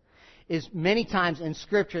favor, is many times in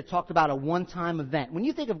Scripture talked about a one-time event. When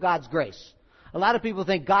you think of God's grace, a lot of people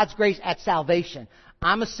think God's grace at salvation.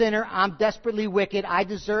 I'm a sinner, I'm desperately wicked, I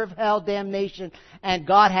deserve hell, damnation, and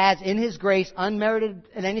God has, in His grace, unmerited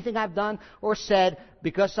in anything I've done or said,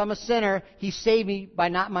 because I'm a sinner, He saved me by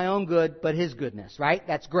not my own good, but His goodness, right?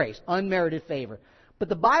 That's grace, unmerited favor. But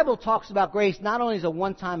the Bible talks about grace not only as a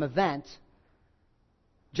one-time event,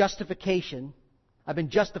 justification, I've been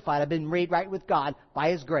justified, I've been made right with God by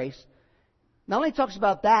His grace. Not only talks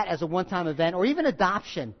about that as a one-time event, or even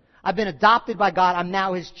adoption. I've been adopted by God, I'm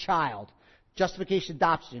now His child. Justification,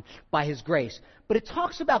 adoption, by His grace. But it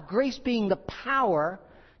talks about grace being the power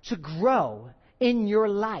to grow in your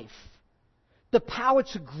life. The power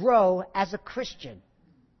to grow as a Christian.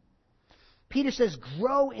 Peter says,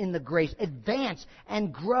 grow in the grace, advance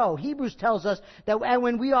and grow. Hebrews tells us that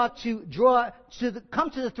when we are to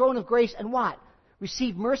come to the throne of grace and what?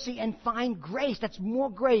 Receive mercy and find grace. That's more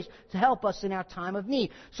grace to help us in our time of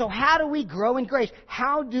need. So how do we grow in grace?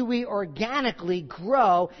 How do we organically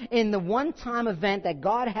grow in the one-time event that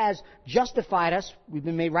God has justified us? We've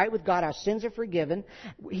been made right with God. Our sins are forgiven.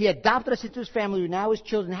 He adopted us into His family. We're now His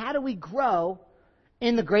children. How do we grow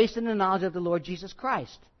in the grace and the knowledge of the Lord Jesus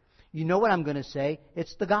Christ? You know what I'm going to say.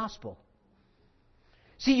 It's the gospel.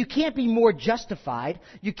 See, you can't be more justified,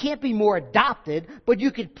 you can't be more adopted, but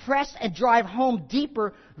you can press and drive home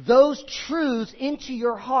deeper those truths into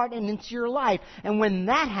your heart and into your life. And when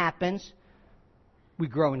that happens, we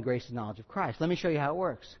grow in grace and knowledge of Christ. Let me show you how it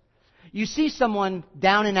works. You see someone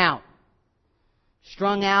down and out,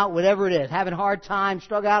 strung out, whatever it is, having a hard time,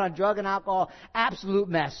 strung out on drug and alcohol, absolute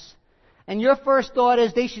mess. And your first thought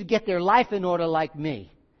is they should get their life in order like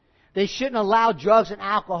me. They shouldn't allow drugs and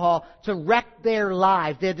alcohol to wreck their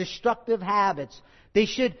lives, their destructive habits. They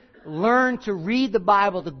should learn to read the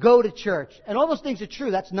Bible, to go to church. And all those things are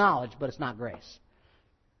true. That's knowledge, but it's not grace.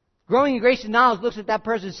 Growing in grace and knowledge looks at that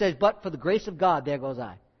person and says, but for the grace of God, there goes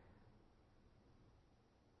I.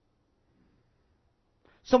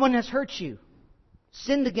 Someone has hurt you,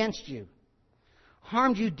 sinned against you,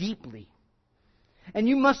 harmed you deeply. And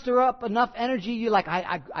you muster up enough energy, you're like,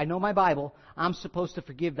 I know my Bible. I'm supposed to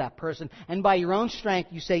forgive that person. And by your own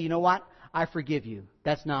strength, you say, you know what? I forgive you.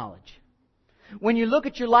 That's knowledge. When you look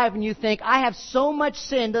at your life and you think, I have so much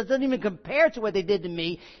sin that doesn't even compare to what they did to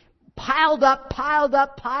me, piled up,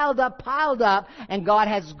 and God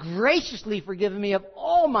has graciously forgiven me of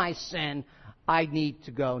all my sin, I need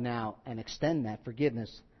to go now and extend that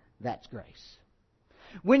forgiveness. That's grace.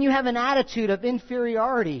 When you have an attitude of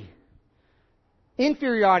inferiority,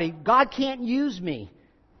 God can't use me.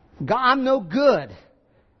 God, I'm no good.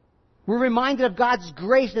 We're reminded of God's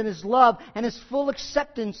grace and His love and His full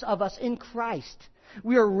acceptance of us in Christ.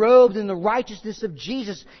 We are robed in the righteousness of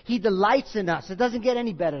Jesus. He delights in us. It doesn't get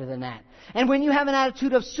any better than that. And when you have an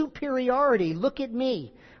attitude of superiority, look at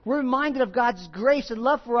me. We're reminded of God's grace and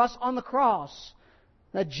love for us on the cross.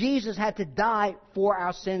 That Jesus had to die for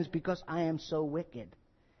our sins because I am so wicked.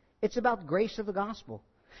 It's about the grace of the gospel.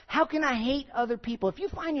 How can I hate other people? If you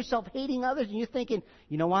find yourself hating others and you're thinking,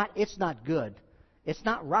 you know what, it's not good. It's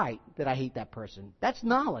not right that I hate that person. That's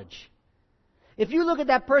knowledge. If you look at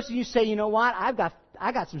that person and you say, you know what, I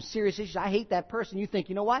got some serious issues. I hate that person. You think,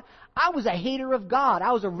 you know what, I was a hater of God.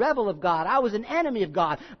 I was a rebel of God. I was an enemy of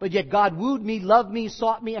God. But yet God wooed me, loved me,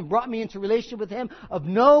 sought me, and brought me into relationship with Him of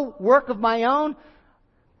no work of my own.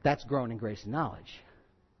 That's growing in grace and knowledge.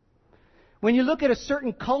 When you look at a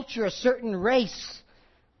certain culture, a certain race,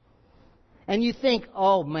 and you think,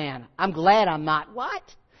 oh man, I'm glad I'm not. What?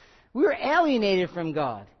 We were alienated from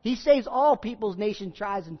God. He saves all peoples, nations,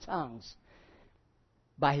 tribes, and tongues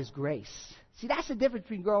by His grace. See, that's the difference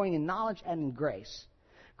between growing in knowledge and in grace.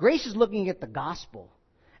 Grace is looking at the gospel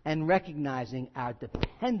and recognizing our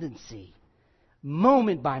dependency,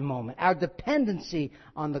 moment by moment, our dependency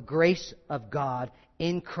on the grace of God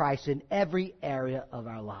in Christ in every area of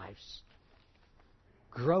our lives.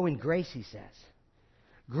 Grow in grace, he says.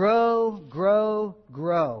 Grow, grow,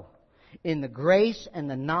 grow in the grace and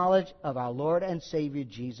the knowledge of our Lord and Savior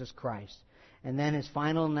Jesus Christ. And then his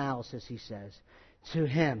final analysis, he says, to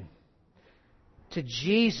Him, to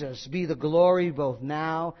Jesus be the glory both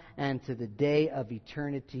now and to the day of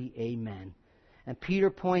eternity. Amen. And Peter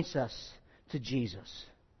points us to Jesus,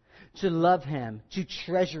 to love Him, to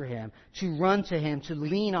treasure Him, to run to Him, to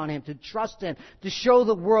lean on Him, to trust Him, to show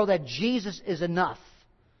the world that Jesus is enough.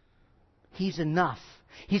 He's enough.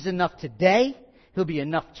 He's enough today. He'll be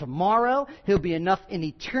enough tomorrow. He'll be enough in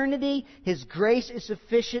eternity. His grace is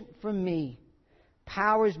sufficient for me.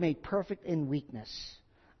 Power is made perfect in weakness.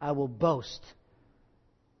 I will boast,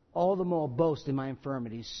 all the more boast in my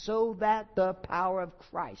infirmities, so that the power of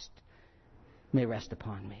Christ may rest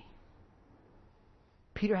upon me.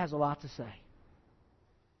 Peter has a lot to say.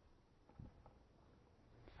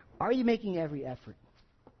 Are you making every effort?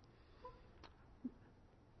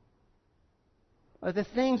 Are the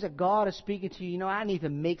things that God is speaking to you, I need to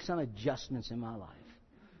make some adjustments in my life?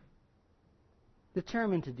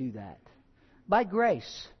 Determined to do that. By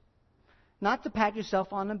grace. Not to pat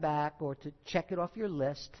yourself on the back or to check it off your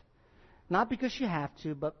list. Not because you have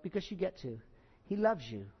to, but because you get to. He loves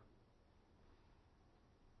you.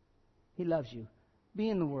 He loves you.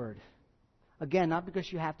 Be in the Word. Again, not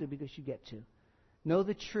because you have to, because you get to. Know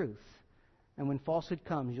the truth. And when falsehood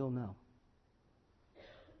comes, you'll know.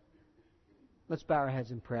 Let's bow our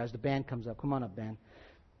heads in prayer as the band comes up. Come on up, band.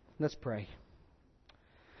 Let's pray.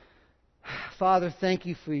 Father, thank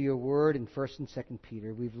you for your word in 1 and 2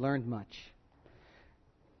 Peter. We've learned much.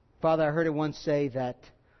 Father, I heard it once say that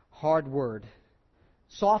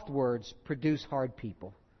soft words produce hard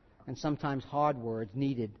people. And sometimes hard words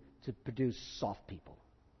needed to produce soft people.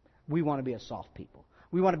 We want to be a soft people.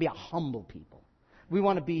 We want to be a humble people. We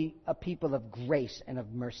want to be a people of grace and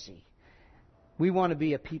of mercy. We want to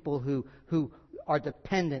be a people who are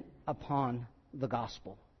dependent upon the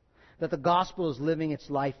gospel. That the gospel is living its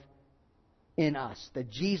life in us. That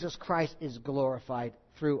Jesus Christ is glorified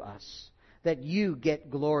through us. that you get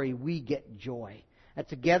glory, we get joy. That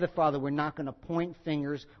together, Father, we're not going to point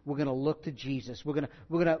fingers. We're going to look to Jesus. We're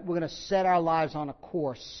going to set our lives on a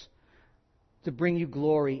course to bring you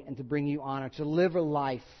glory and to bring you honor, to live a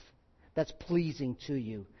life that's pleasing to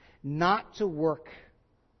you, not to work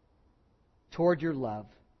toward your love,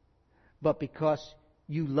 but because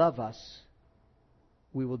you love us,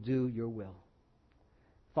 we will do your will.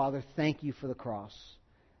 Father, thank you for the cross.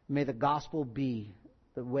 May the gospel be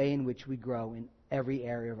the way in which we grow in every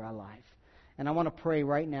area of our life. And I want to pray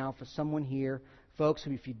right now for someone here. Folks,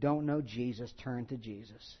 if you don't know Jesus, turn to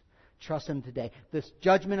Jesus. Trust Him today. This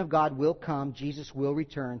judgment of God will come. Jesus will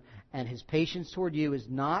return. And His patience toward you is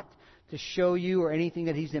not to show you or anything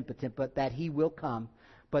that He's impotent, but that He will come,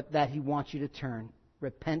 but that He wants you to turn.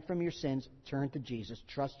 Repent from your sins, turn to Jesus,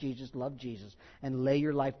 trust Jesus, love Jesus, and lay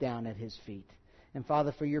your life down at His feet. And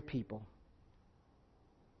Father, for your people,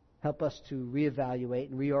 help us to reevaluate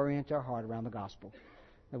and reorient our heart around the gospel,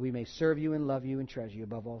 that we may serve you and love you and treasure you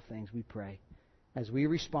above all things, we pray, as we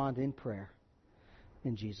respond in prayer.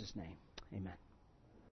 In Jesus' name, amen.